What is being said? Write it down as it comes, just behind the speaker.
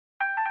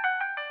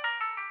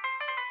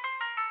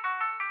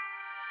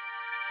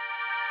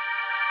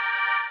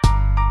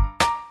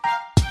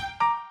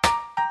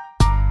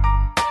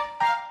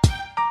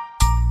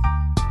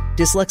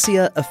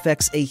Dyslexia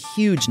affects a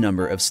huge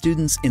number of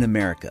students in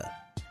America.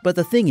 But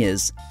the thing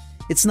is,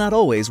 it's not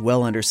always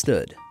well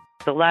understood.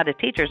 A lot of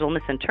teachers will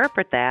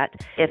misinterpret that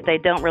if they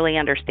don't really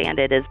understand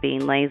it as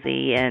being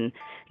lazy and,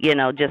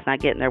 just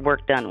not getting their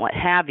work done, what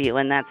have you,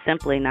 and that's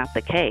simply not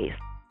the case.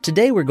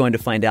 Today we're going to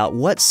find out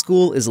what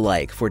school is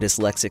like for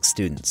dyslexic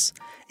students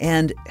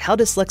and how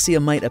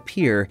dyslexia might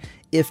appear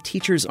if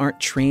teachers aren't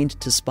trained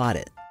to spot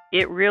it.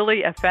 It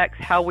really affects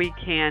how we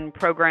can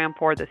program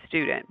for the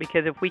student,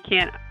 because if we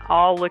can't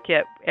all look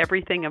at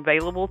everything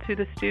available to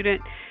the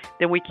student,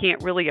 then we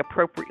can't really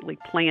appropriately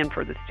plan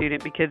for the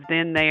student, because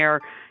then they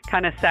are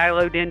kind of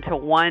siloed into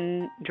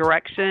one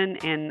direction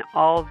and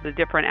all of the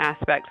different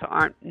aspects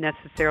aren't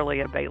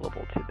necessarily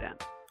available to them.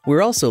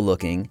 We're also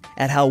looking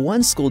at how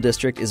one school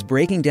district is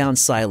breaking down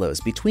silos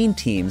between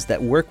teams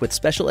that work with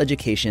special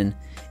education,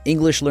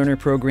 English learner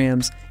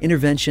programs,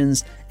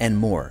 interventions, and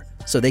more,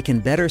 so they can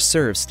better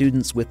serve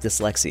students with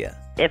dyslexia.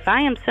 If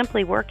I am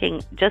simply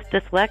working just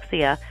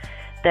dyslexia,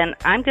 then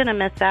I'm going to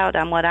miss out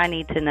on what I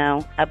need to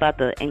know about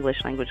the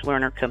English language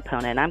learner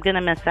component. I'm going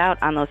to miss out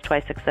on those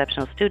twice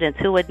exceptional students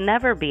who would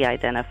never be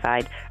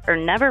identified or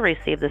never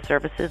receive the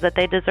services that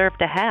they deserve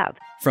to have.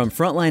 From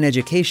Frontline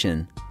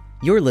Education,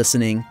 you're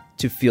listening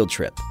to Field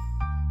Trip.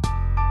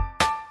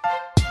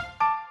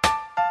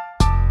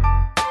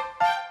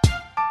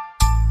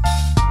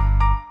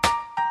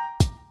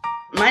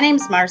 My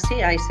name's Marcy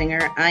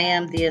Eisinger. I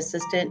am the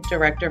Assistant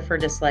Director for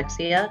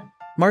Dyslexia.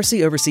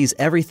 Marcy oversees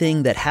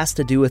everything that has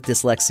to do with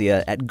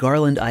dyslexia at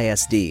Garland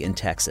ISD in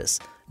Texas,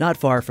 not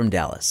far from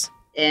Dallas.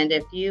 And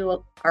if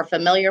you are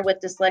familiar with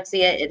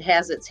dyslexia, it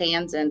has its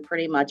hands in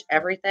pretty much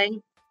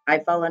everything. I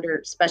fall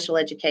under special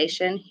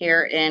education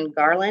here in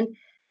Garland,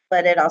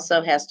 but it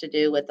also has to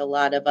do with a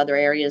lot of other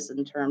areas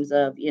in terms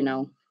of,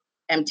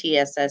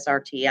 MTSS,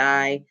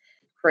 RTI,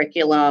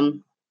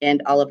 curriculum,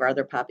 and all of our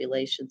other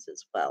populations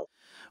as well.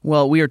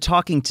 Well, we are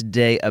talking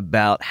today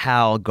about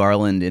how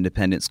Garland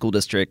Independent School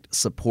District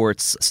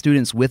supports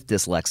students with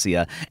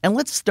dyslexia. And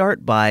let's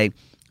start by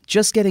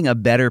just getting a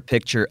better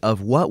picture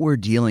of what we're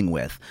dealing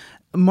with.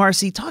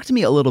 Marcy, talk to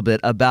me a little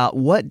bit about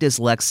what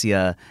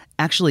dyslexia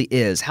actually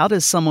is. How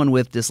does someone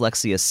with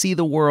dyslexia see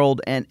the world,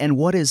 and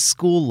what is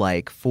school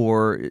like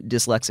for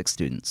dyslexic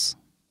students?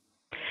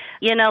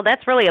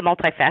 That's really a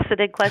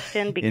multifaceted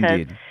question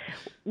because Indeed.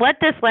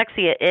 What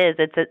dyslexia is,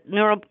 it's a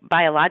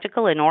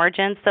neurobiological in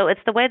origin, so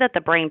it's the way that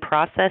the brain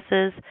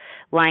processes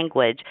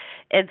language.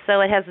 And so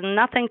it has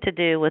nothing to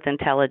do with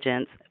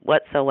intelligence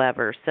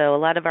whatsoever. So a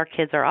lot of our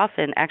kids are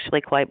often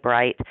actually quite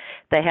bright.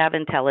 They have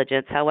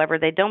intelligence. However,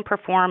 they don't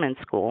perform in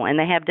school, and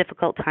they have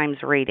difficult times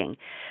reading.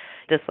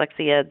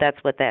 Dyslexia,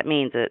 that's what that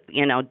means.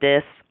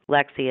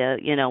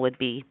 Dyslexia, would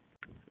be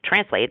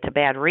translated to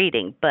bad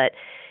reading. But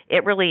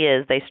it really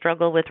is. They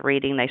struggle with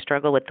reading. They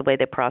struggle with the way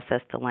they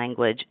process the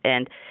language.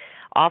 And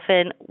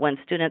often when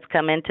students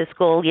come into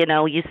school,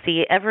 you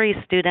see every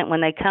student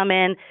when they come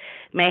in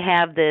may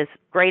have this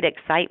great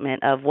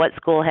excitement of what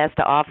school has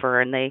to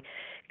offer, and they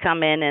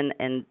come in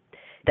and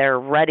they're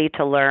ready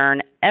to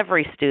learn.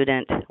 Every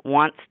student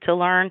wants to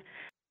learn.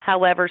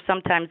 However,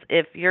 sometimes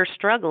if you're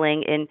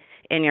struggling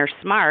and you're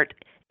smart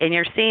and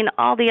you're seeing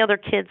all the other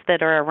kids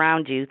that are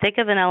around you, think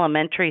of an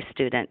elementary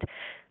student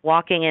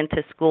walking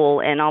into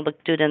school and all the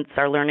students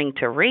are learning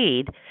to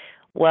read.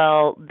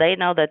 Well, they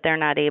know that they're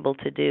not able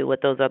to do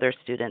what those other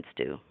students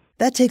do.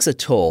 That takes a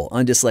toll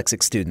on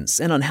dyslexic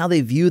students and on how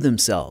they view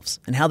themselves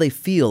and how they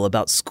feel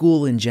about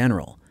school in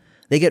general.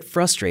 They get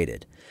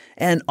frustrated.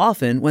 And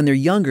often, when they're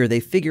younger, they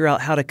figure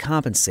out how to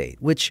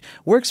compensate, which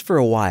works for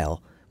a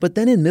while. But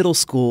then in middle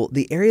school,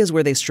 the areas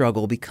where they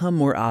struggle become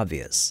more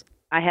obvious.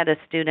 I had a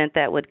student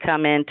that would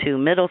come into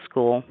middle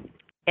school,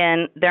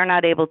 and they're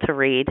not able to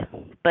read,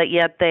 but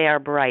yet they are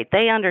bright.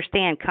 They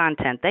understand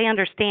content. They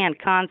understand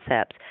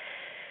concepts.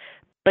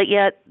 But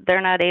yet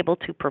they're not able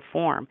to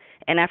perform.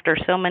 And after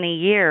so many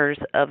years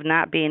of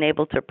not being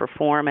able to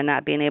perform and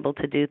not being able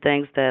to do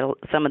things that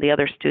some of the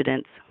other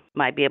students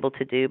might be able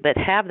to do, but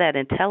have that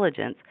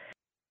intelligence,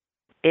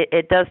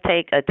 it does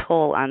take a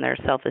toll on their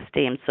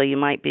self-esteem. So you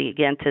might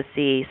begin to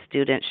see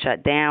students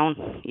shut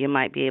down. You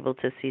might be able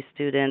to see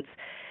students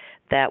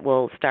that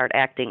will start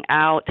acting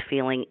out,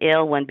 feeling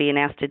ill when being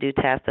asked to do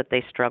tasks that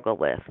they struggle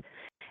with.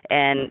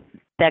 And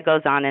that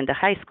goes on into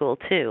high school,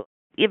 too.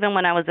 Even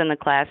when I was in the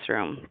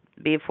classroom,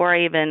 before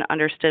I even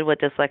understood what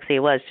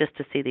dyslexia was, just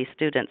to see these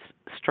students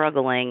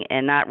struggling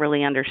and not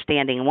really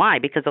understanding why,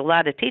 because a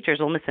lot of teachers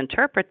will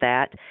misinterpret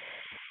that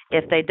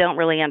if they don't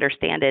really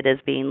understand it as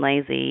being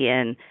lazy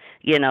and,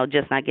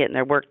 just not getting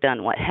their work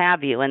done, what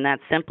have you, and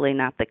that's simply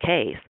not the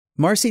case.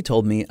 Marcy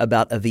told me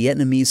about a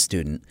Vietnamese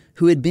student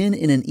who had been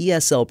in an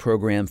ESL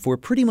program for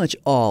pretty much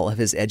all of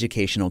his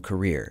educational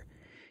career.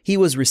 He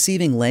was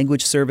receiving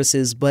language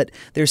services, but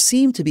there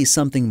seemed to be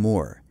something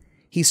more.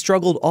 He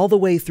struggled all the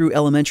way through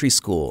elementary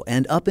school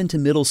and up into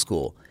middle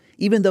school,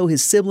 even though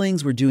his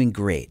siblings were doing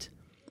great.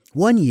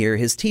 One year,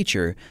 his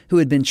teacher, who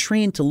had been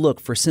trained to look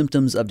for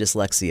symptoms of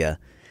dyslexia,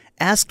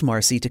 asked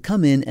Marcy to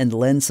come in and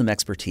lend some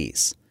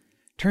expertise.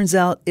 Turns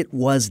out it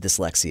was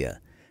dyslexia,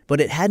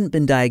 but it hadn't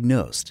been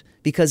diagnosed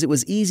because it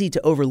was easy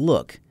to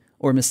overlook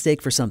or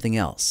mistake for something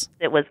else.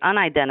 It was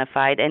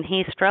unidentified, and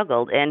he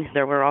struggled, and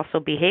there were also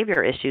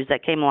behavior issues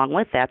that came along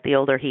with that the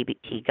older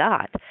he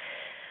got.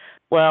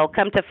 Well,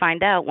 come to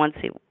find out, once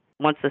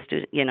the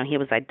student, he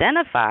was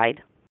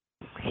identified,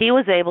 he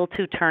was able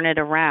to turn it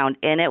around,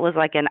 and it was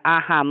like an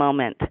aha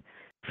moment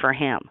for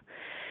him.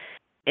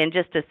 And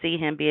just to see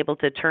him be able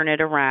to turn it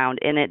around,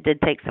 and it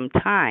did take some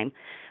time,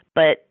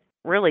 but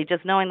really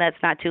just knowing that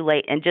it's not too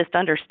late and just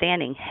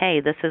understanding, hey,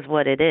 this is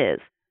what it is.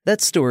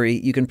 That story,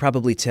 you can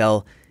probably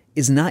tell,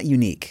 is not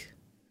unique.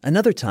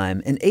 Another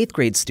time, an 8th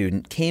grade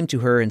student came to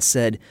her and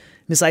said,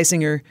 "Miss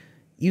Eisinger,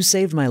 you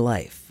saved my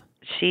life."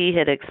 She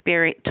had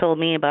told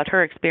me about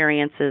her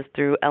experiences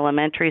through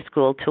elementary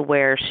school, to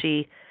where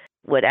she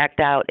would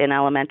act out in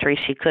elementary.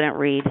 She couldn't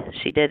read.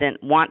 She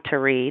didn't want to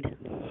read.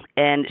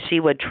 And she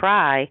would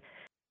try.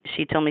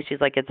 She told me,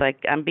 she's like, it's like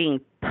I'm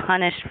being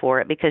punished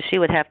for it, because she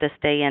would have to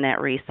stay in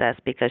at recess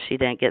because she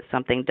didn't get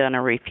something done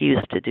or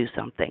refused to do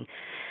something.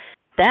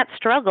 That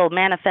struggle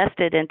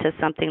manifested into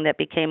something that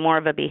became more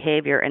of a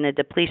behavior and a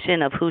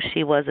depletion of who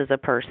she was as a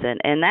person,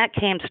 and that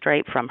came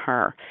straight from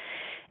her.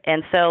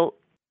 And so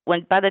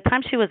by the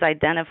time she was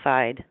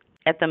identified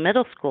at the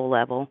middle school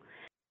level,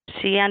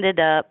 she ended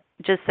up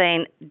just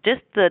saying,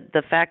 just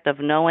the fact of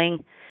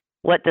knowing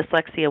what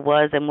dyslexia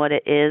was and what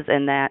it is,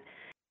 and that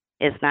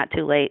it's not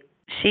too late.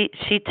 She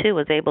too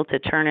was able to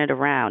turn it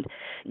around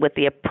with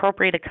the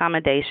appropriate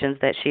accommodations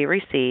that she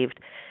received,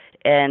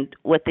 and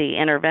with the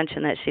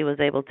intervention that she was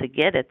able to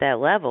get at that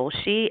level.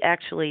 She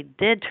actually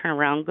did turn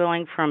around,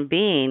 going from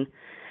being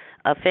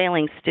a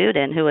failing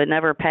student who had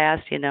never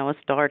passed, a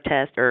STAR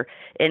test or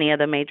any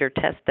other major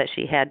test that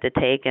she had to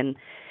take, and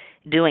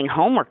doing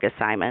homework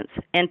assignments,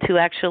 into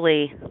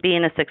actually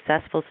being a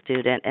successful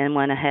student, and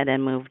went ahead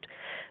and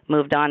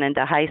moved on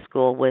into high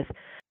school with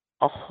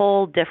a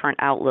whole different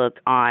outlook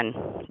on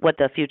what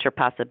the future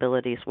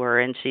possibilities were,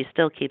 and she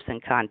still keeps in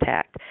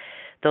contact.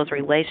 Those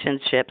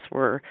relationships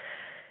were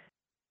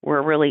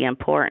really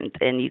important,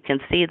 and you can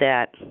see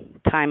that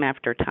time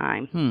after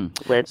time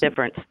with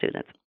different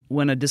students.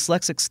 When a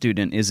dyslexic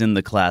student is in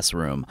the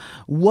classroom,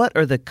 what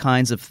are the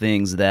kinds of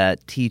things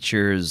that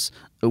teachers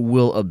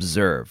will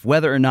observe,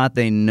 whether or not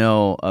they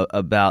know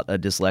about a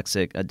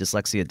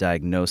dyslexia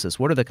diagnosis?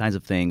 What are the kinds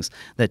of things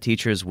that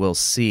teachers will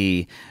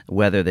see,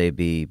 whether they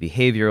be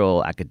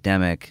behavioral,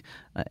 academic,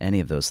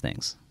 any of those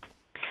things?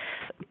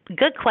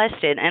 Good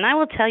question. And I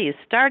will tell you,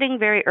 starting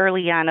very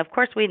early on, of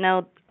course, we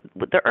know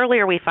the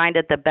earlier we find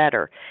it, the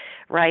better,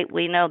 right?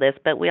 We know this,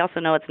 but we also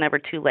know it's never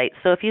too late.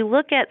 So if you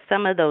look at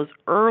some of those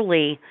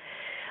early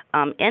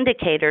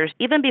indicators,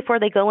 even before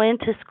they go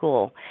into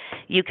school,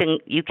 you can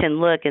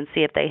look and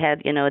see if they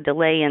had, a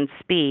delay in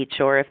speech,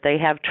 or if they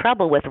have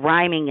trouble with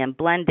rhyming and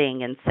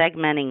blending and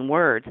segmenting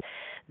words.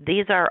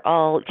 These are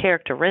all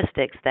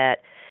characteristics that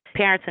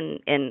parents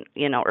and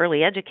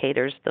early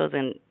educators, those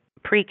in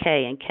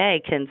pre-K and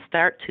K, can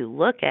start to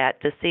look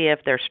at to see if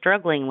they're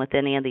struggling with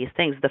any of these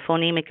things, the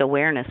phonemic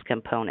awareness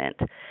component,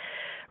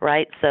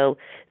 right? So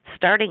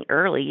starting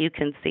early, you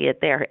can see it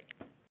there.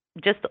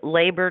 Just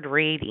labored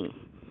reading.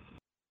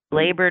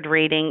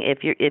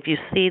 If you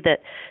see that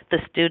the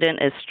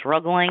student is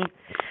struggling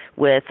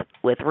with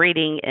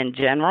reading in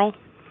general,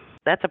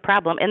 that's a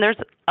problem. And there's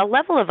a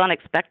level of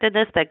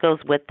unexpectedness that goes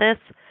with this.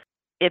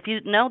 If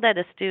you know that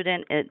a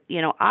student,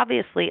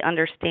 obviously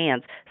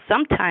understands,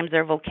 sometimes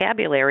their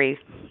vocabulary,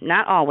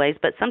 not always,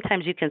 but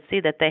sometimes you can see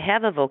that they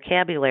have a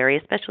vocabulary,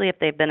 especially if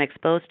they've been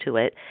exposed to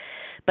it,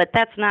 but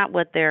that's not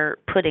what they're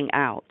putting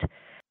out,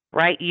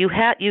 right? You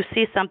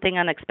see something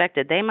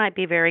unexpected. They might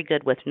be very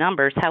good with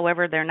numbers,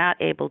 however, they're not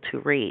able to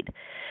read.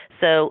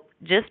 So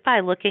just by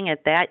looking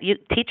at that,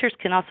 teachers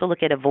can also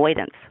look at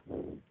avoidance.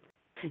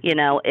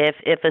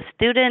 If a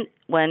student,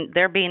 when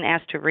they're being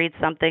asked to read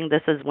something,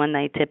 this is when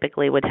they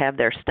typically would have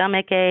their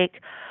stomach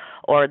ache,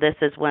 or this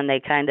is when they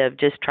kind of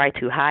just try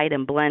to hide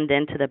and blend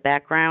into the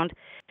background.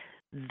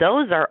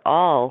 Those are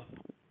all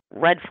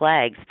red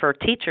flags for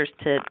teachers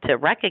to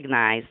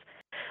recognize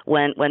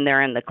when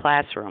they're in the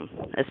classroom,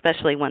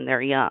 especially when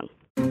they're young.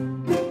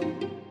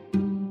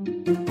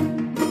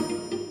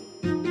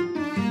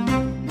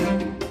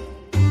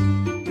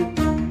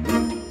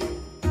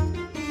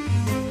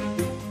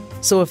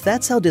 So if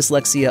that's how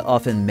dyslexia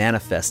often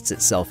manifests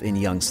itself in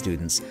young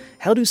students,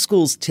 how do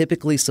schools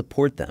typically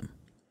support them?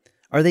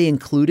 Are they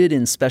included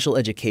in special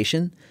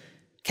education?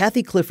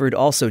 Kathy Clifford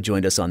also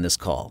joined us on this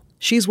call.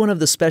 She's one of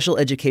the special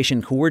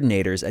education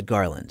coordinators at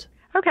Garland.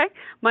 Okay.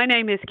 My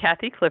name is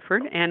Kathy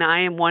Clifford, and I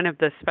am one of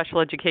the special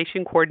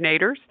education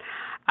coordinators.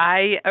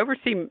 I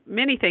oversee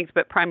many things,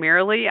 but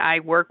primarily I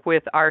work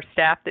with our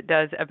staff that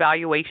does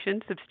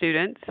evaluations of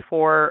students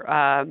for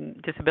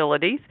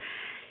disabilities.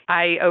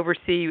 I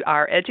oversee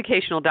our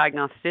educational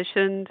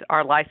diagnosticians,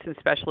 our licensed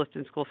specialist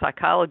in school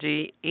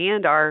psychology,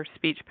 and our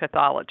speech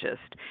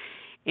pathologist.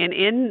 And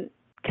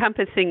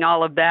encompassing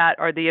all of that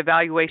are the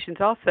evaluations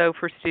also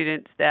for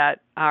students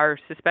that are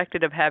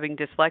suspected of having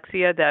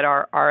dyslexia that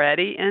are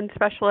already in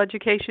special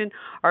education,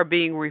 are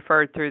being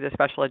referred through the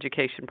special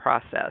education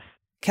process.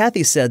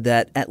 Kathy said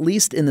that, at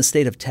least in the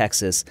state of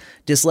Texas,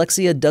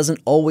 dyslexia doesn't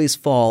always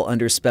fall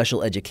under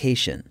special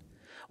education.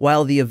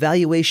 While the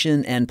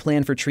evaluation and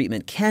plan for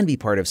treatment can be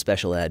part of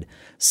special ed,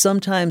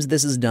 sometimes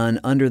this is done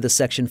under the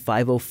Section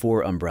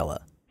 504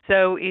 umbrella.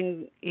 So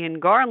in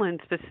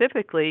Garland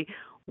specifically,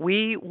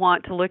 we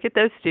want to look at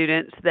those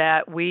students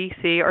that we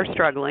see are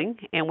struggling,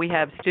 and we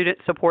have student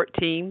support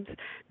teams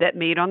that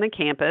meet on the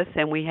campus,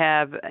 and we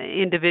have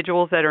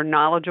individuals that are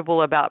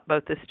knowledgeable about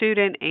both the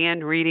student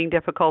and reading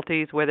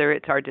difficulties, whether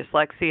it's our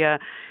dyslexia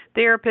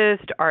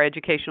therapist, our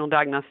educational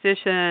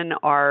diagnostician,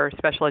 our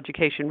special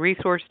education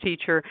resource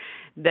teacher.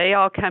 They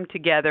all come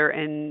together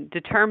and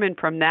determine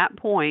from that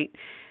point,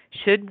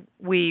 should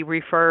we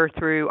refer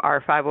through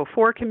our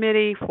 504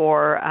 committee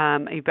for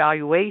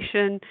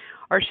evaluation,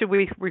 or should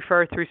we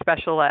refer through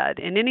special ed?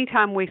 And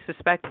anytime we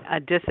suspect a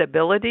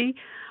disability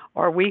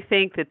or we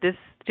think that this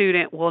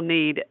student will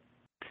need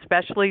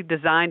specially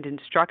designed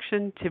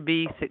instruction to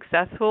be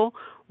successful,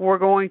 we're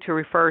going to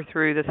refer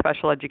through the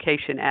special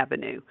education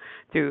avenue,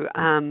 through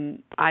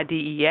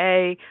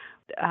IDEA.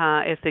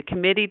 If the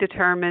committee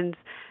determines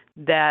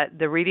that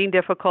the reading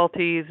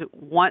difficulties,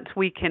 once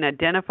we can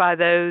identify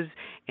those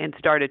and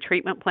start a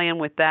treatment plan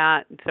with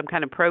that, some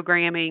kind of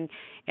programming,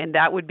 and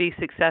that would be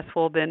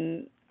successful,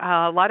 then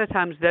a lot of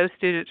times those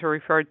students are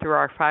referred through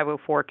our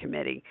 504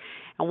 committee.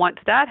 And once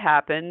that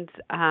happens,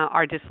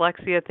 our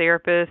dyslexia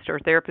therapist or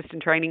therapist in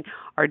training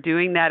are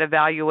doing that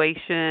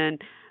evaluation,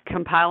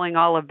 compiling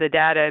all of the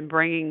data and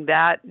bringing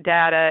that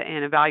data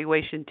and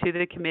evaluation to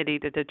the committee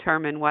to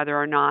determine whether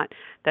or not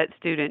that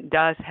student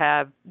does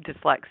have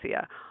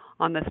dyslexia.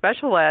 On the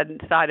special ed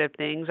side of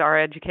things, our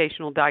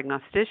educational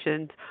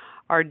diagnosticians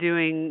are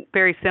doing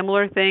very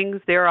similar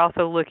things. They're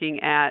also looking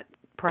at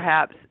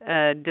perhaps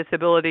a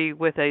disability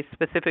with a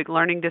specific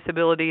learning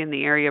disability in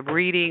the area of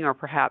reading or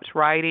perhaps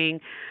writing.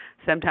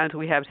 Sometimes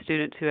we have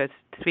students who have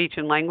speech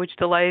and language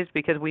delays,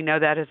 because we know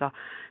that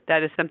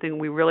is something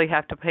we really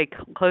have to pay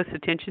close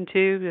attention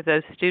to.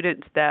 Those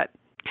students that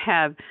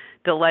have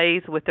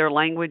delays with their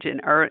language and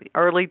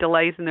early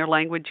delays in their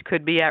language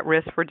could be at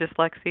risk for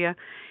dyslexia.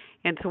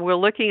 And so we're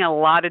looking at a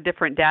lot of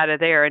different data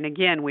there. And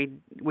again, we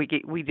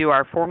do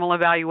our formal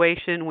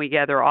evaluation. We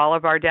gather all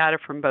of our data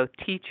from both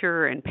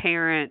teacher and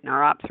parent and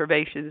our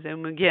observations.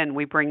 And again,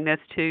 we bring this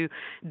to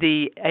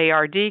the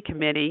ARD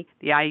committee,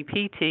 the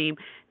IEP team,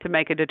 to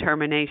make a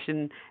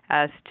determination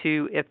as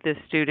to if this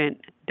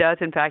student does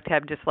in fact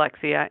have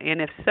dyslexia.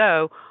 And if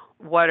so,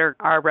 what are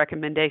our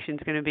recommendations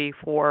going to be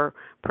for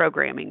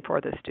programming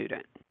for the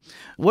student?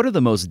 What are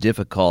the most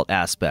difficult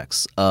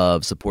aspects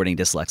of supporting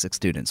dyslexic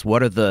students?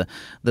 What are the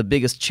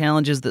biggest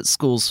challenges that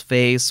schools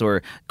face,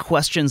 or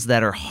questions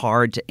that are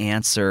hard to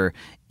answer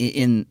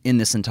in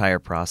this entire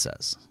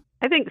process?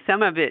 I think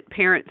some of it,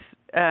 parents,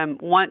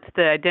 once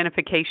the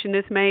identification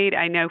is made,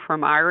 I know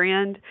from our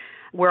end,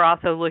 we're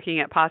also looking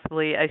at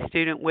possibly a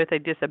student with a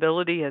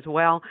disability as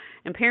well.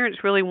 And parents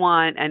really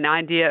want an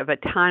idea of a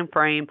time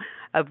frame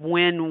of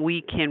when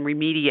we can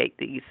remediate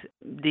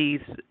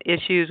these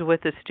issues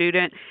with the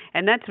student.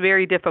 And that's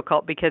very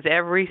difficult because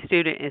every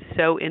student is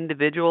so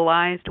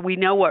individualized. We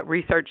know what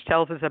research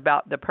tells us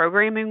about the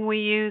programming we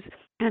use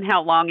and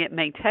how long it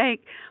may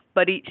take,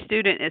 but each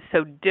student is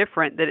so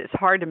different that it's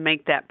hard to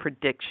make that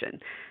prediction.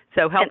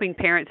 So helping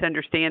parents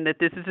understand that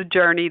this is a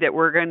journey that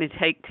we're going to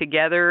take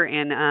together,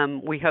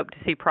 and we hope to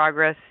see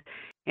progress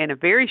in a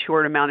very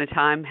short amount of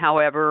time.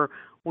 However,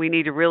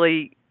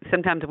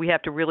 sometimes we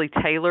have to really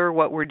tailor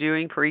what we're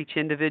doing for each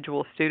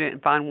individual student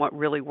and find what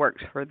really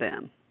works for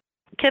them.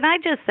 Can I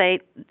just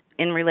say,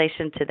 in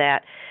relation to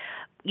that,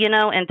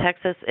 in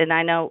Texas, and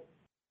I know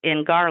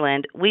in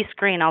Garland, we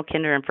screen all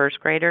kinder and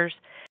first graders.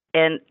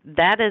 And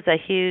that is a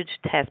huge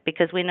test,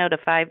 because we know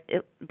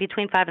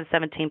between 5 and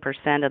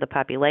 17% of the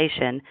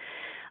population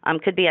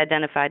could be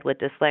identified with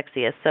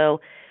dyslexia.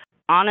 So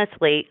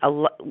honestly,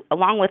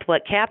 along with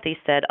what Kathy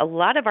said, a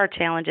lot of our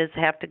challenges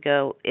have to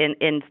go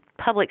in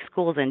public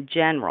schools in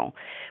general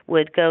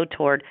would go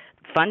toward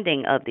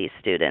funding of these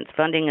students.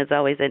 Funding is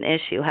always an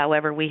issue.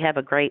 However, we have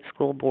a great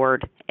school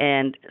board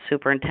and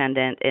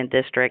superintendent and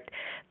district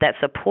that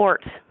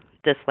supports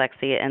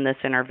dyslexia in this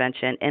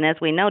intervention. And as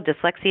we know,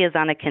 dyslexia is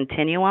on a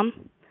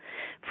continuum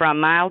from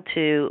mild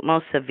to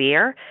most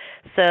severe.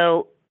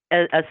 So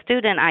a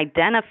student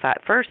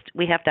first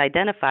we have to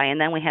identify, and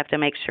then we have to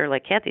make sure,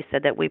 like Kathy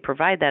said, that we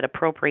provide that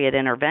appropriate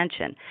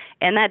intervention.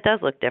 And that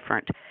does look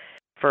different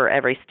for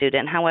every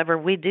student. However,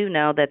 we do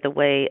know that the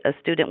way a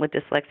student with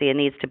dyslexia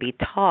needs to be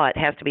taught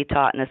has to be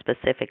taught in a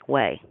specific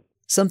way.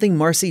 Something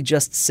Marcy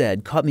just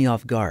said caught me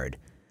off guard.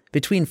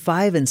 Between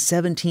 5 and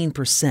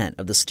 17%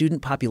 of the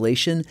student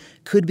population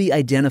could be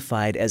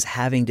identified as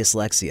having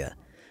dyslexia.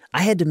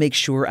 I had to make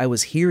sure I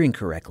was hearing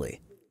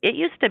correctly. It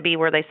used to be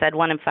where they said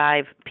 1 in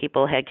 5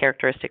 people had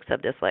characteristics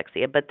of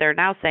dyslexia, but they're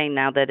now saying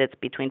that it's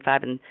between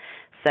 5 and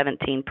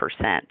 17%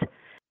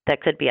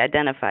 that could be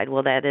identified.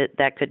 Well,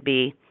 that could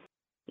be,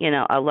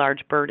 a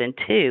large burden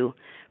too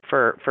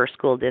for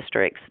school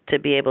districts to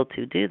be able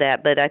to do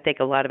that. But I think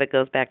a lot of it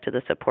goes back to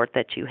the support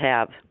that you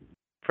have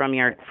from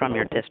your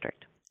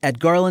district. At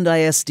Garland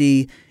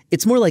ISD,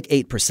 It's more like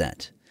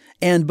 8%.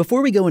 And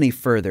before we go any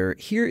further,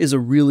 here is a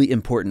really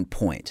important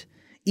point.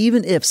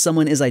 Even if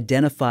someone is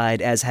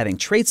identified as having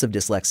traits of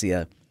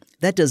dyslexia,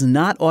 that does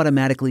not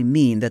automatically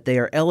mean that they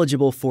are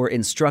eligible for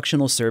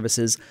instructional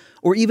services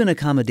or even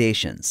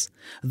accommodations.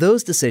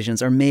 Those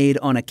decisions are made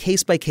on a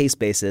case-by-case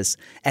basis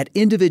at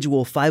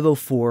individual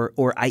 504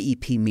 or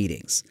IEP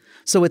meetings.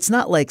 So it's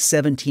not like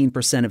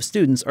 17% of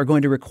students are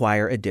going to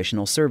require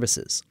additional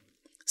services.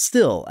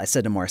 Still, I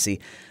said to Marcy,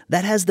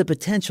 that has the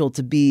potential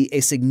to be a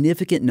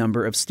significant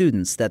number of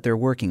students that they're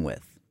working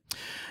with.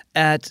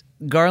 At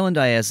Garland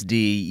ISD,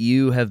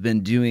 you have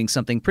been doing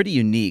something pretty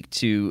unique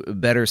to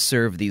better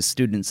serve these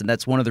students, and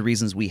that's one of the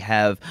reasons we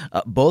have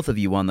both of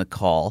you on the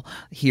call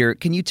here.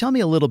 Can you tell me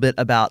a little bit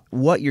about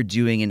what you're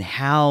doing and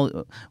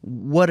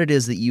what it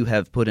is that you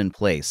have put in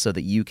place so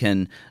that you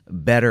can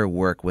better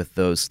work with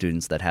those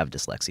students that have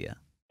dyslexia?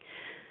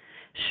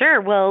 Sure.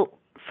 Well,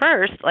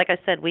 first, like I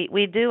said,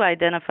 we do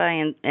identify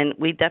and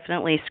we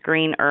definitely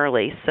screen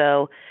early.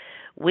 So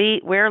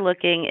we're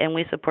looking and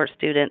we support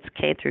students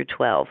K through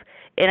 12.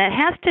 And it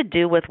has to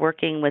do with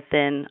working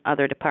within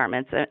other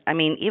departments. I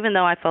mean, even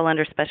though I fall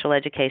under special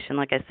education,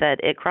 like I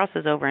said, it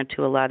crosses over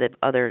into a lot of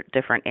other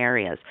different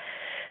areas.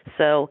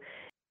 So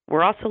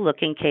we're also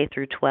looking K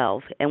through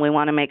 12, and we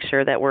want to make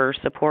sure that we're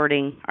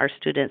supporting our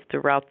students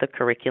throughout the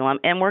curriculum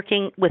and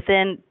working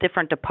within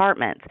different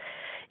departments,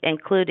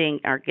 including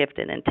our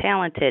gifted and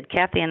talented.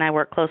 Kathy and I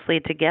work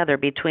closely together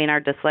between our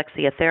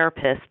dyslexia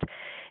therapist,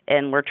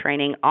 and we're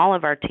training all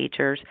of our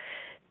teachers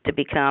to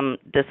become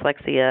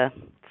dyslexia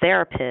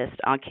therapists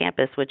on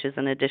campus, which is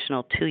an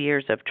additional 2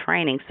 years of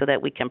training so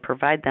that we can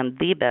provide them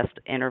the best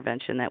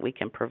intervention that we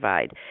can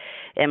provide.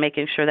 And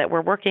making sure that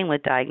we're working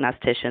with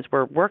diagnosticians,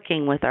 we're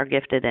working with our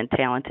gifted and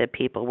talented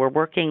people, we're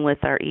working with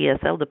our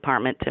ESL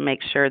department to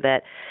make sure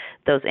that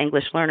those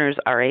English learners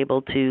are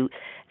able to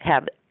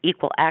have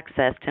equal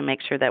access, to make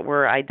sure that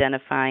we're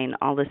identifying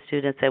all the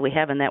students that we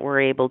have and that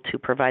we're able to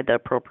provide the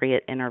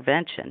appropriate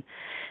intervention.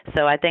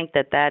 So I think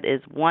that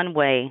is one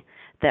way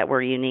that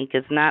we're unique,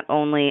 is not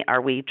only are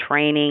we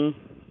training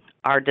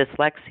our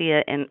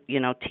dyslexia and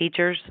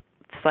teachers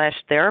 /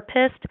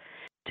 therapists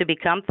to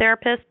become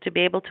therapists to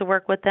be able to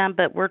work with them,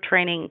 but we're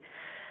training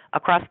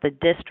across the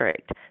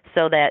district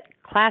so that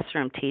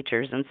classroom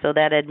teachers and so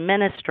that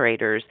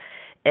administrators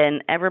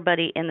and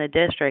everybody in the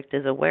district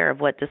is aware of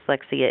what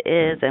dyslexia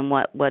is and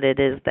what it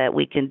is that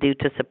we can do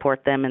to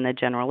support them in the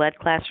general ed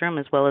classroom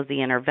as well as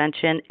the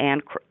intervention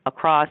and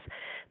across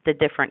the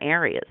different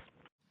areas.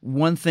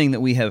 One thing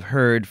that we have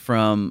heard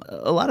from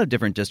a lot of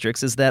different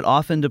districts is that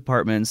often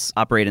departments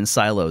operate in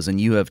silos, and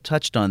you have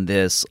touched on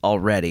this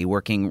already,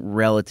 working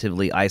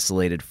relatively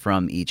isolated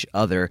from each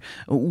other.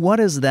 What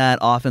does that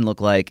often look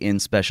like in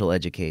special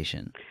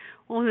education?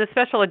 Well, in the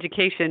special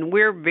education,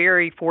 we're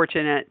very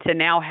fortunate to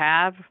now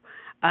have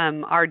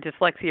our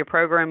dyslexia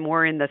program.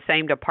 We're in the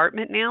same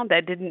department now.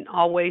 That didn't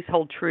always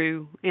hold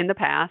true in the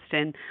past,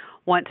 and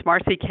once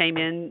Marcy came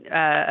in,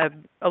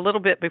 a little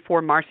bit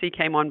before Marcy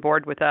came on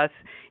board with us,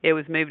 it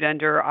was moved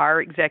under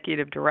our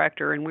executive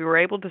director, and we were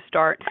able to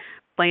start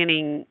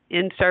planning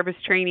in-service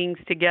trainings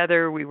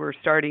together. We were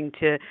starting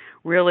to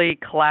really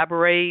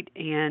collaborate,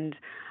 and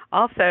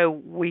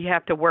also we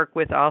have to work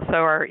with also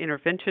our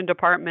intervention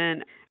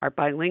department, our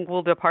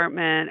bilingual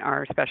department,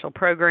 our special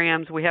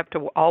programs. We have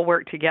to all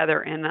work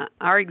together, and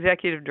our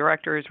executive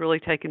director has really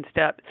taken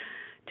steps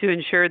to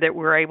ensure that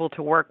we're able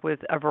to work with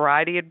a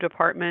variety of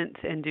departments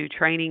and do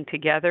training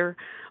together.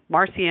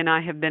 Marcy and I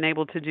have been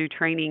able to do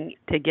training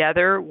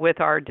together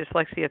with our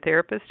dyslexia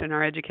therapists and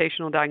our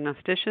educational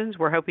diagnosticians.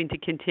 We're hoping to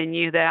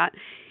continue that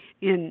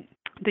in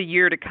the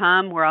year to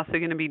come. We're also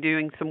going to be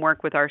doing some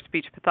work with our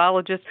speech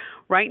pathologist.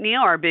 Right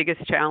now, our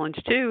biggest challenge,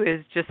 too,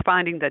 is just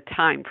finding the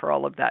time for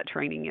all of that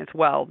training as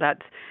well.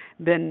 That's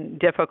been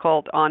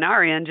difficult on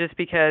our end just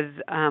because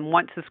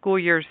once the school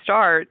year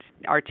starts,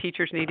 our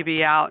teachers need to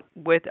be out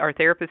with, our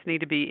therapists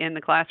need to be in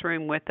the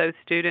classroom with those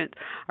students.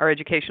 Our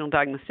educational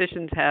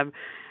diagnosticians have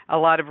a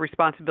lot of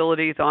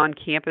responsibilities on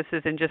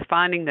campuses, and just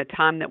finding the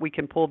time that we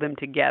can pull them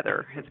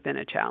together has been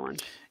a challenge.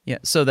 Yeah,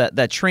 so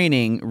that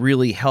training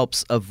really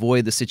helps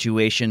avoid the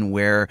situation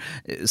where,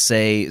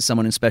 say,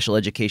 someone in special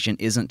education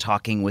isn't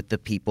talking with the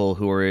people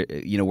who are,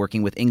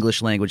 working with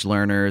English language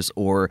learners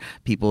or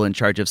people in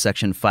charge of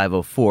Section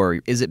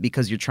 504. Is it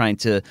because you're trying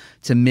to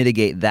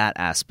mitigate that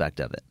aspect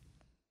of it?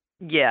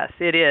 Yes,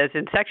 it is.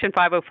 And Section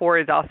 504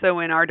 is also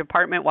in our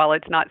department. While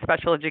it's not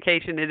special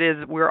education,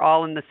 we're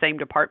all in the same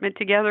department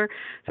together.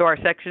 So our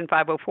Section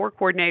 504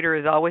 coordinator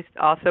is always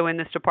also in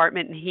this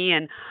department, and he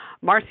and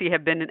Marcy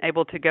have been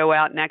able to go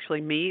out and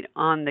actually meet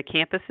on the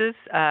campuses.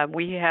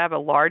 We have a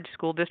large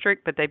school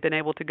district, but they've been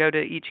able to go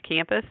to each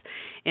campus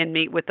and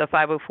meet with the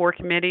 504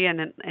 committee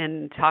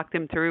and talk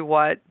them through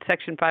what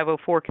Section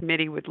 504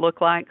 committee would look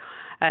like,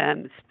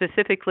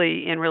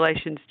 specifically in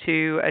relations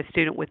to a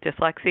student with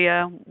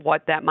dyslexia,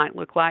 what that might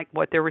look like,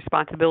 what their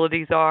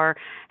responsibilities are,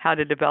 how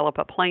to develop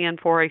a plan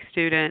for a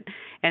student,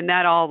 and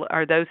that all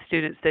are those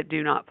students that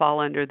do not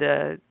fall under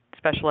the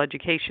special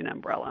education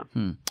umbrella.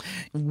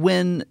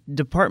 When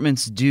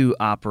departments do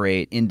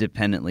operate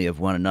independently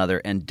of one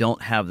another and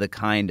don't have the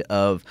kind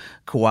of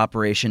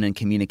cooperation and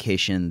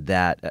communication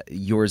that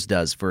yours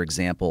does, for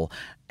example,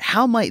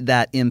 how might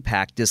that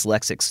impact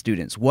dyslexic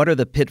students? What are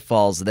the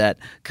pitfalls that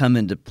come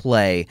into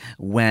play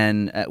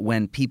when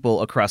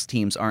people across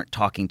teams aren't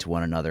talking to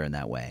one another in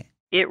that way?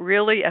 It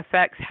really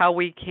affects how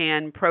we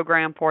can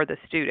program for the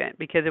student,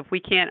 because if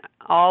we can't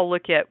all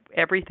look at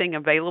everything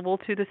available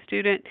to the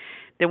student,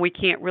 then we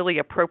can't really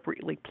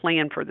appropriately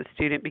plan for the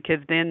student, because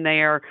then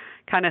they are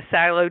kind of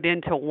siloed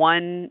into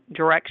one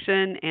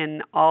direction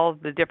and all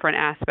the different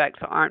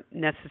aspects aren't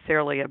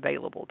necessarily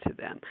available to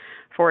them.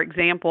 For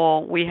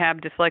example, we have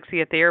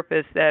dyslexia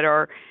therapists that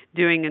are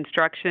doing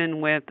instruction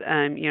with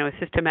a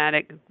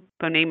systematic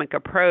phonemic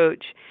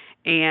approach,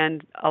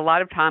 and a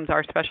lot of times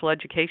our special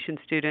education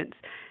students,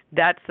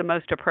 that's the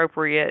most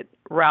appropriate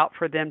route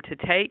for them to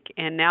take.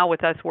 And now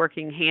with us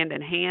working hand in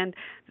hand,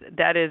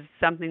 that is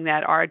something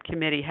that our ed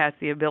committee has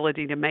the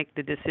ability to make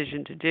the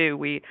decision to do.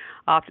 We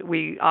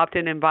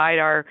often invite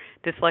our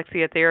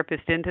dyslexia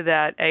therapist into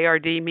that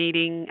ARD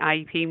meeting,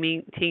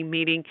 IEP team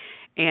meeting,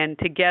 and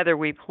together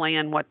we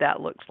plan what that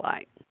looks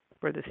like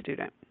for the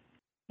student.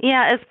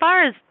 Yeah, as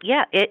far as,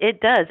 it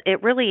does.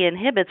 It really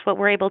inhibits what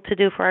we're able to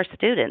do for our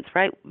students,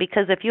 right?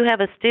 Because if you have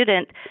a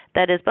student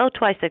that is both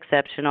twice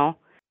exceptional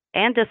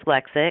and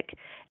dyslexic,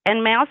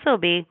 and may also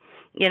be,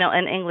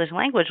 an English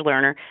language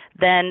learner,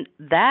 then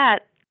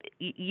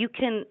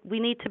we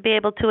need to be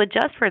able to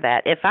adjust for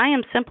that. If I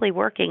am simply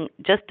working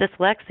just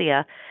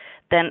dyslexia,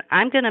 then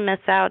I'm going to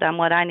miss out on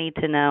what I need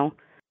to know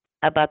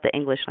about the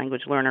English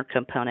language learner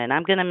component.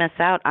 I'm going to miss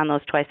out on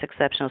those twice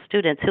exceptional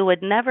students who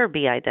would never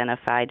be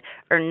identified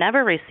or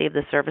never receive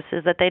the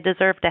services that they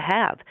deserve to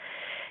have.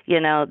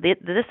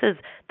 This is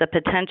the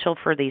potential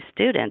for these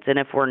students. And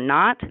if we're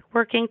not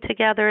working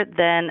together,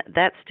 then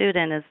that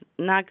student is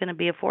not going to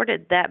be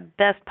afforded that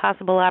best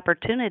possible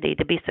opportunity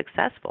to be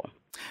successful.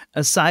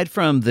 Aside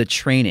from the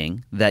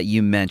training that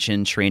you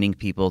mentioned, training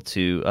people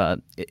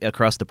to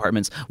across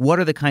departments, what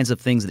are the kinds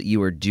of things that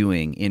you are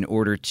doing in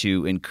order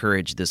to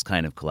encourage this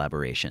kind of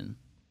collaboration?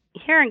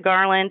 Here in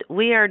Garland,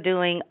 we are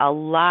doing a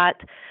lot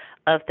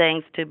of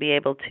things to be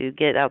able to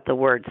get out the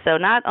word. So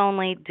not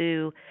only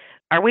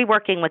are we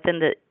working within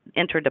the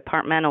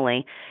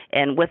interdepartmentally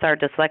and with our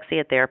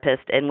dyslexia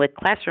therapist and with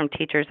classroom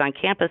teachers on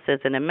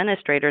campuses and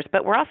administrators,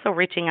 but we're also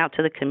reaching out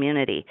to the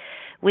community.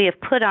 We have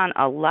put on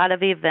a lot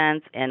of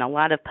events and a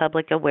lot of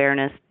public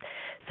awareness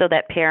so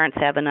that parents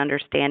have an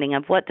understanding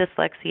of what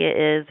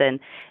dyslexia is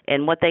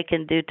and what they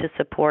can do to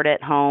support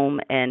at home,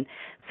 and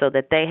so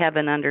that they have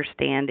an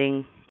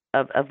understanding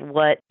of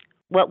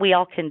what we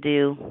all can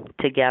do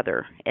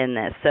together in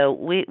this. So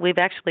we've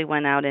actually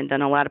went out and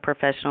done a lot of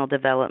professional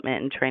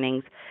development and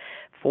trainings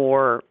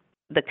for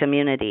the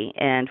community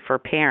and for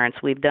parents.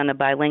 We've done a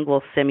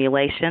bilingual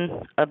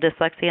simulation of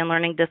dyslexia and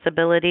learning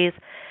disabilities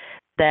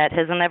that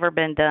has never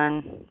been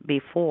done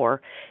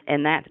before,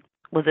 and that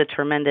was a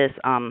tremendous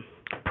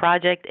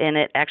project, and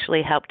it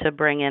actually helped to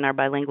bring in our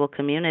bilingual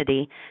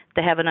community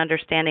to have an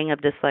understanding of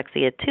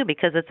dyslexia too,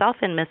 because it's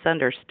often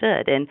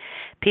misunderstood, and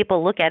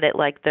people look at it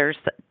like there's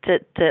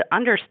to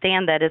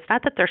understand that it's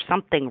not that there's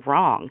something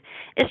wrong,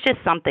 it's just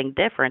something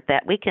different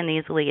that we can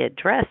easily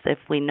address if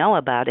we know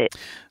about it.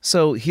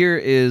 So here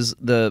is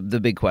the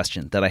big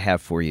question that I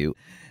have for you.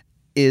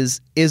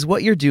 Is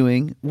what you're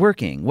doing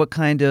working? What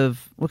kind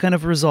of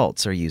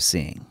results are you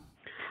seeing?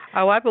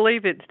 Oh, I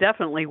believe it's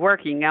definitely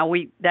working. Now,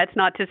 that's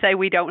not to say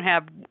we don't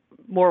have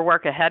more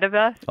work ahead of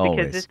us,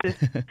 because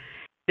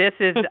this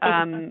is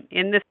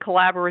in this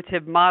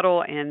collaborative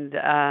model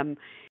and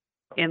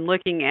in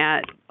looking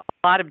at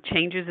a lot of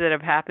changes that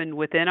have happened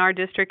within our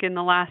district in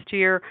the last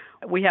year.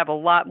 We have a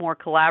lot more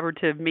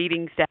collaborative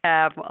meetings to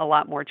have, a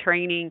lot more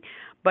training.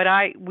 But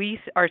we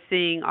are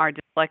seeing our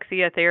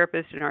dyslexia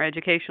therapists and our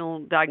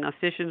educational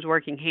diagnosticians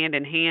working hand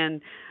in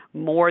hand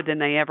more than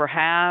they ever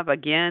have.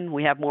 Again,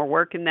 we have more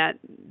work in that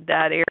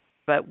area,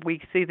 but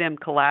we see them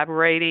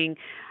collaborating.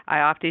 I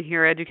often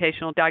hear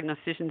educational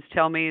diagnosticians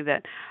tell me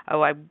that,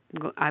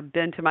 I've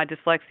been to my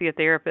dyslexia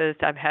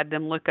therapist, I've had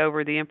them look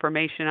over the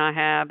information I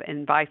have,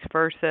 and vice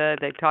versa.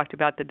 They've talked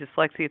about the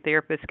dyslexia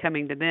therapist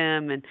coming to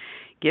them and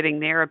getting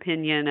their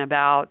opinion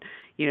about,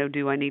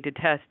 do I need to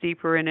test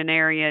deeper in an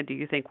area? Do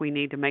you think we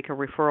need to make a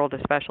referral to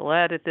special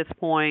ed at this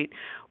point?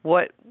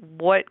 What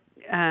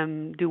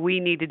do we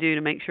need to do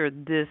to make sure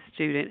this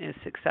student is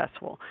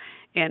successful?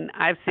 And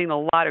I've seen a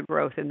lot of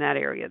growth in that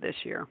area this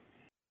year.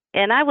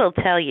 And I will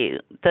tell you,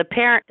 the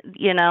parent,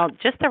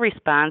 just the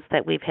response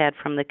that we've had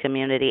from the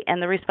community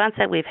and the response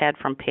that we've had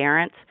from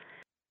parents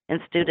and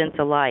students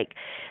alike,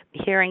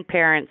 hearing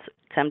parents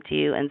come to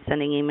you and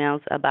sending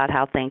emails about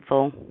how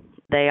thankful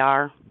they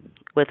are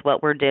with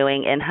what we're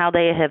doing and how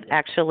they have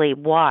actually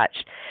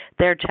watched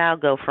their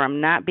child go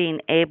from not being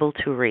able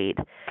to read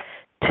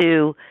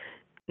to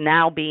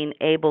now being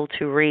able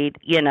to read,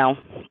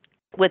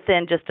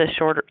 within just a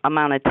short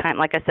amount of time.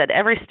 Like I said,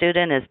 every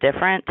student is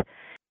different,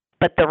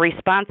 but the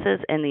responses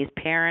in these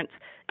parents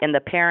and the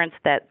parents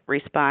that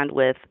respond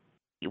with,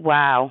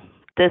 wow,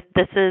 This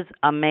is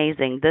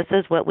amazing. This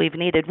is what we've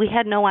needed. We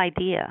had no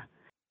idea.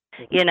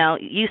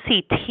 You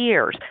see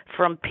tears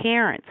from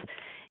parents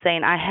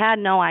saying, I had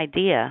no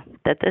idea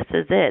that this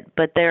is it,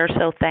 but they're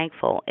so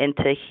thankful. And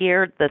to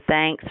hear the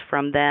thanks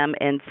from them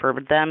and for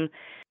them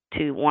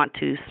to want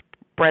to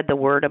spread the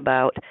word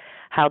about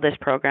how this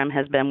program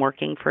has been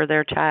working for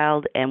their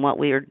child and what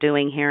we are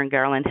doing here in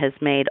Garland has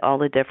made all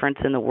the difference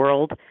in the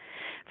world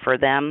for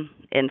them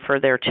and for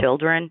their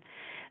children.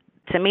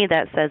 To me,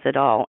 that says it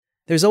all.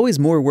 There's always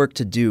more work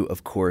to do,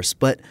 of course,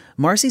 but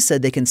Marcy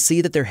said they can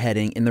see that they're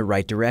heading in the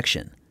right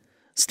direction.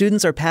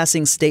 Students are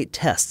passing state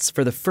tests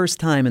for the first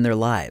time in their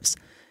lives.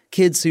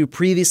 Kids who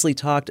previously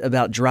talked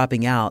about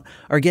dropping out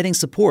are getting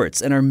supports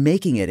and are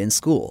making it in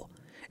school.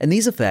 And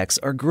these effects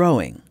are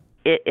growing.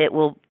 It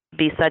will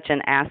be such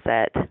an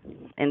asset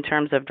in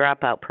terms of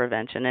dropout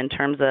prevention, in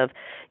terms of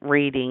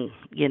reading,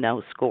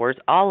 scores,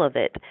 all of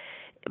it.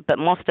 But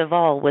most of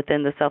all,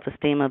 within the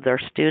self-esteem of their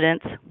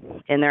students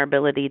and their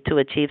ability to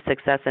achieve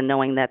success and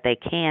knowing that they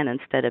can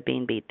instead of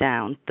being beat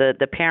down.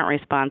 The parent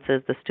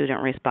responses, the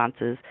student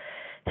responses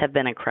have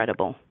been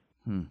incredible.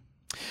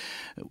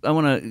 I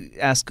want to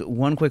ask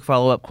one quick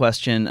follow-up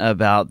question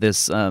about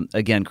this,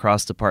 again,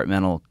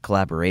 cross-departmental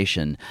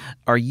collaboration.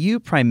 Are you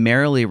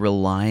primarily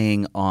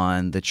relying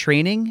on the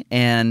training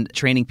and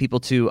training people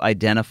to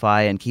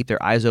identify and keep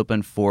their eyes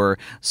open for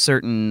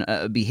certain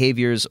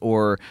behaviors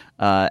or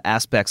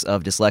aspects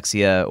of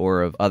dyslexia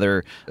or of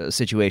other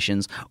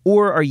situations?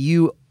 Or are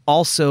you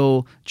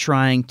also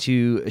trying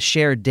to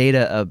share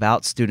data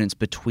about students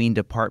between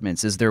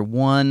departments? Is there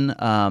one...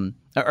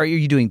 Are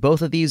you doing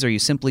both of these? Are you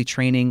simply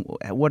training?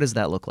 What does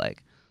that look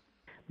like?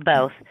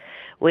 Both.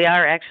 We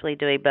are actually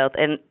doing both.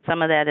 And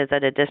some of that is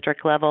at a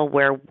district level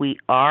where we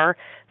are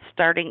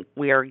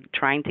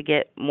trying to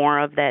get more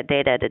of that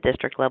data at a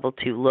district level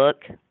to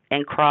look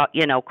and cross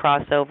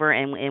over.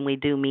 And we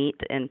do meet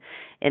and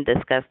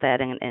discuss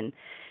that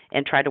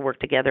and try to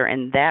work together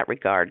in that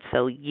regard.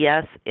 So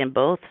yes, in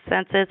both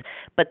senses,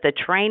 but the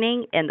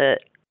training and the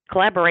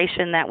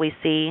collaboration that we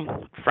see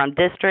from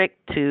district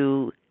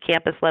to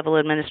campus level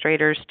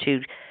administrators to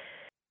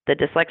the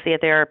dyslexia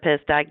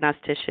therapists,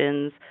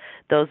 diagnosticians,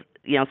 those,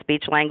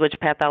 speech language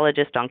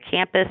pathologists on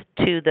campus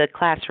to the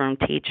classroom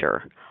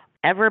teacher.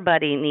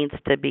 Everybody needs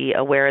to be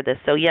aware of this.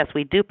 So yes,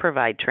 we do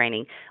provide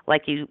training.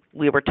 Like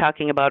we were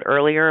talking about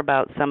earlier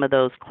about some of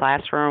those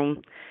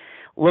classroom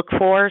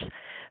look-fors.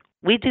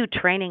 We do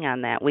training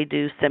on that. We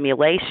do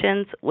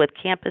simulations with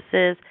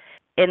campuses.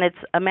 And it's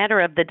a matter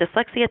of the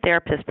dyslexia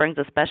therapist brings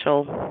a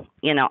special,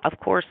 of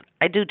course,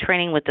 I do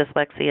training with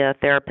dyslexia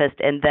therapists,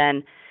 and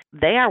then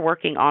they are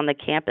working on the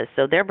campus.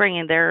 So they're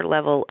bringing their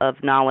level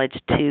of knowledge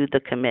to the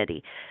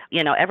committee.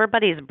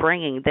 Everybody's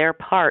bringing their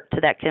part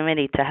to that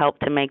committee to help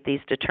to make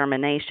these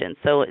determinations.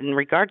 So in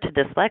regard to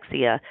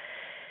dyslexia,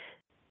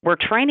 we're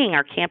training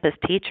our campus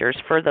teachers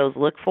for those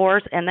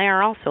look-fors, and they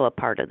are also a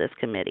part of this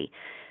committee.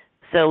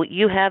 So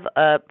you have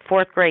a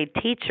fourth grade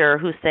teacher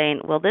who's saying,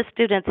 well, this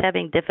student's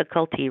having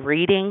difficulty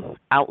reading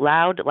out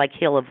loud, like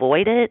he'll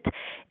avoid it.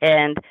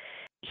 And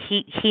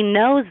he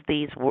knows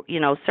these,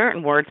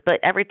 certain words, but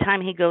every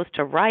time he goes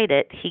to write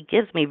it, he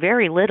gives me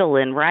very little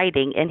in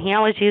writing, and he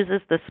always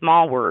uses the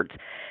small words.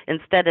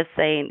 Instead of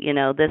saying,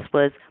 this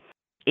was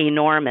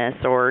enormous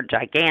or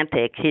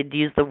gigantic, he'd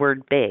use the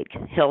word big.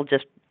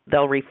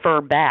 They'll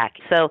refer back.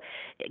 So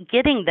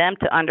getting them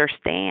to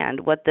understand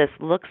what this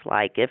looks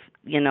like, if,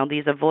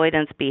 these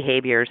avoidance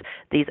behaviors,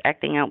 these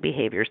acting out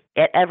behaviors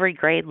at every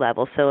grade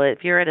level. So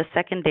if you're at a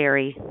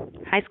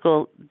high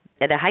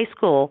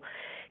school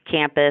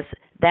campus,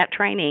 that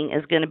training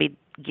is going to be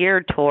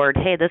geared toward,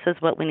 hey, this is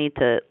what we need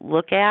to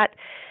look at.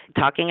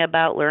 Talking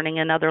about learning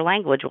another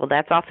language. Well,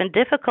 that's often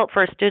difficult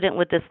for a student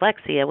with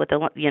dyslexia, with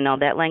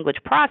that language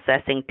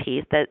processing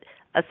piece, that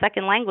a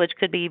second language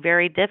could be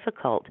very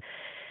difficult.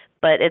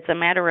 But it's a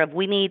matter of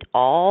we need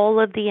all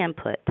of the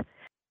input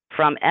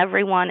from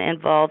everyone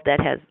involved that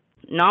has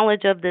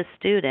knowledge of this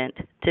student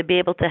to be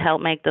able to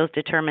help make those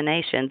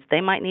determinations.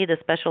 They might need a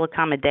special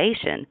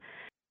accommodation.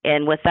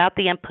 And without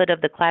the input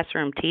of the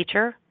classroom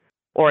teacher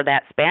or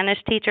that Spanish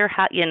teacher,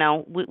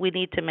 we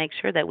need to make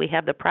sure that we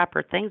have the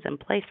proper things in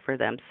place for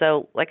them.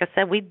 So, like I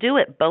said, we do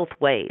it both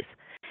ways.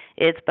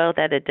 It's both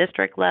at a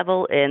district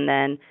level and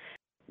then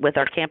with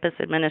our campus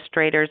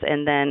administrators,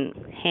 and then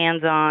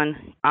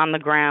hands-on, on the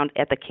ground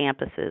at the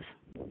campuses.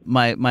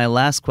 My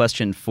last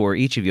question for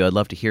each of you, I'd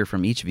love to hear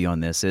from each of you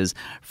on this, is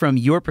from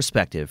your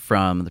perspective,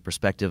 from the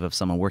perspective of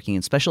someone working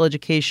in special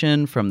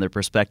education, from the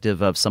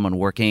perspective of someone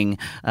working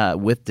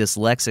with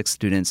dyslexic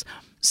students,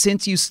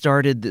 since you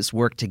started this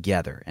work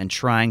together and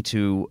trying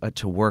to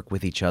work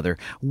with each other,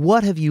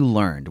 what have you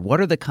learned? What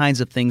are the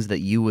kinds of things that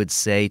you would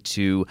say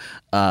to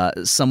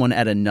someone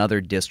at another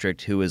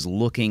district who is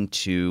looking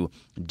to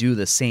do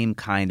the same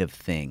kind of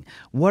thing?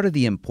 What are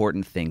the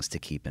important things to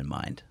keep in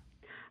mind?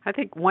 I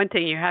think one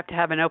thing, you have to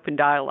have an open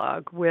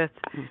dialogue with,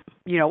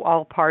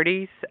 all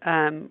parties.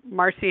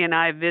 Marcy and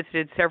I have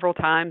visited several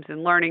times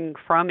and learning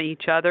from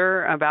each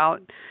other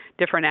about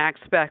different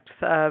aspects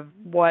of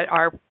what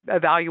our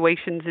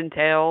evaluations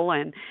entail.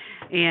 And,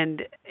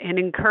 and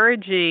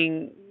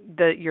encouraging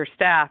your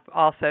staff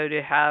also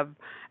to have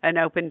an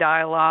open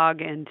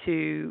dialogue and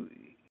to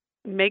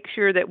make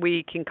sure that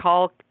we can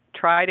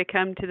try to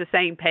come to the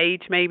same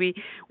page. Maybe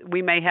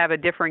we may have a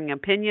differing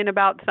opinion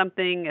about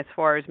something as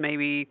far as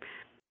maybe,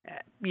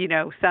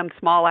 some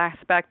small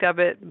aspect of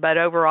it, but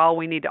overall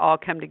we need to all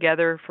come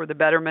together for the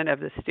betterment of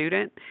the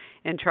student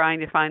and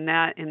trying to find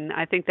that. And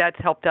I think that's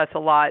helped us a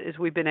lot as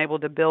we've been able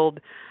to build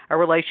a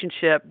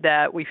relationship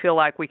that we feel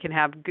like we can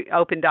have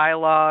open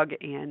dialogue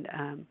and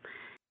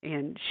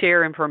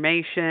share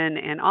information.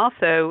 And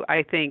also,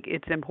 I think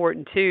it's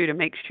important, too, to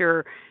make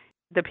sure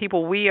the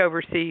people we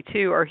oversee,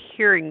 too, are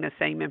hearing the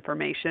same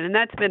information. And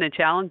that's been a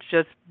challenge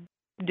just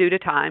due to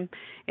time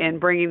and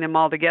bringing them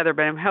all together.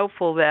 But I'm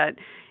hopeful that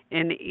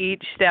in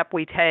each step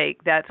we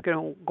take, that's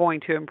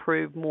going to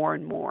improve more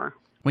and more.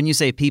 When you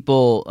say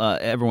people,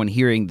 everyone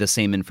hearing the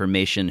same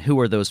information, who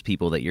are those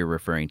people that you're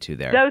referring to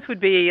there? Those would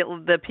be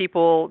the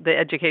people, the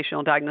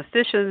educational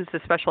diagnosticians, the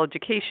special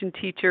education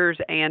teachers,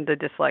 and the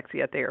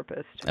dyslexia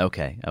therapists.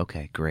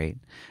 Okay, great.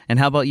 And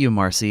how about you,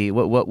 Marcy?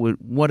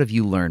 What have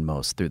you learned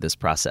most through this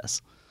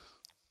process?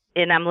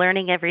 And I'm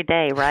learning every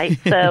day, right?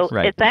 So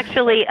right. It's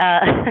actually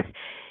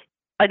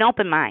an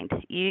open mind.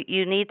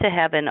 You need to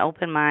have an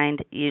open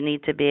mind. You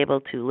need to be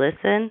able to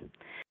listen.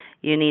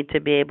 You need to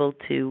be able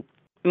to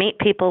meet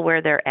people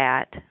where they're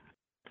at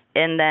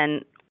and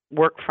then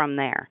work from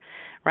there,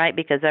 right?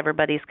 Because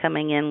everybody's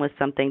coming in with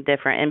something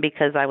different. And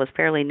because I was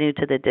fairly new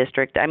to the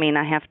district, I'm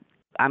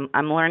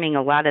learning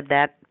a lot of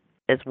that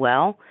as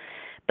well.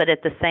 But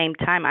at the same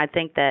time, I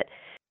think that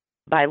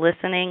by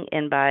listening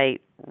and by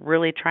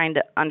really trying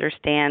to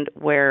understand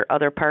where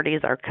other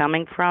parties are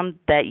coming from,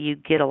 that you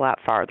get a lot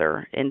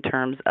farther in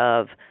terms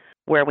of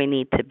where we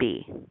need to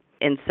be.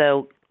 And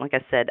so, like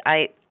I said,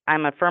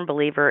 I'm a firm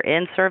believer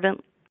in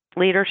servant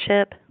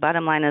leadership.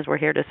 Bottom line is we're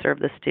here to serve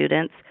the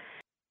students,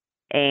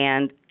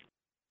 and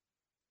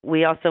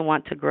we also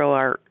want to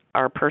grow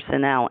our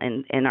personnel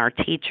and our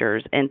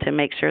teachers, and to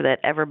make sure that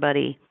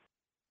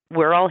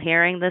we're all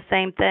hearing the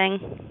same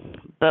thing,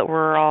 but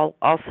we're all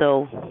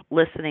also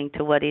listening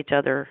to what each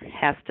other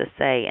has to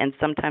say. And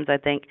sometimes I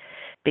think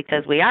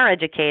because we are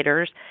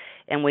educators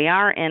and we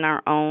are in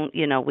our own,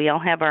 we all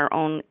have our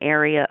own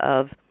area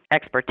of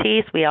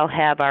expertise, we all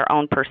have our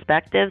own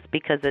perspectives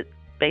because it's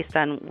based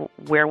on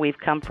where we've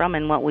come from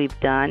and what we've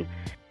done,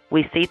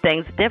 we see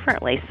things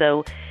differently.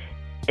 So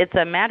it's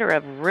a matter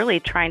of really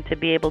trying to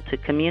be able to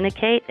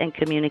communicate and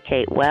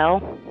communicate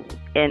well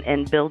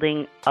and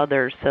building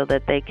others so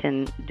that they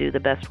can do the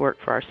best work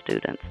for our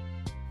students.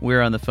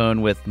 We're on the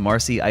phone with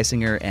Marcy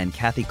Eisinger and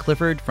Kathy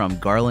Clifford from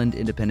Garland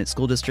Independent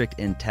School District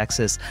in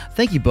Texas.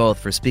 Thank you both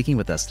for speaking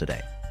with us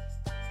today.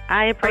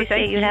 I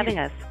appreciate you having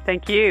us.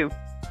 Thank you.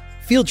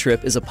 Field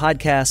Trip is a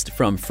podcast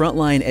from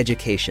Frontline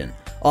Education,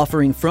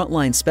 offering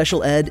frontline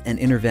special ed and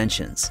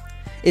interventions.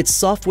 It's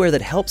software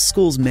that helps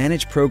schools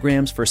manage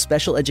programs for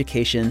special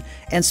education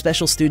and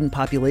special student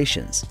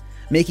populations,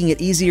 making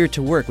it easier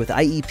to work with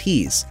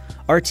IEPs,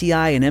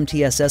 RTI and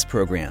MTSS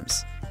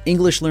programs,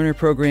 English learner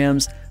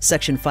programs,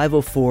 Section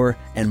 504,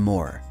 and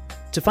more.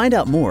 To find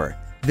out more,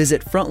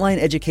 visit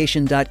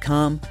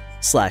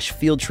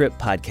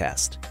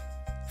frontlineeducation.com/fieldtrippodcast.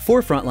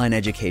 For Frontline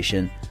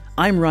Education,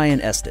 I'm Ryan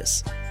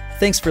Estes.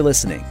 Thanks for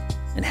listening,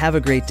 and have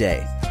a great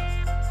day.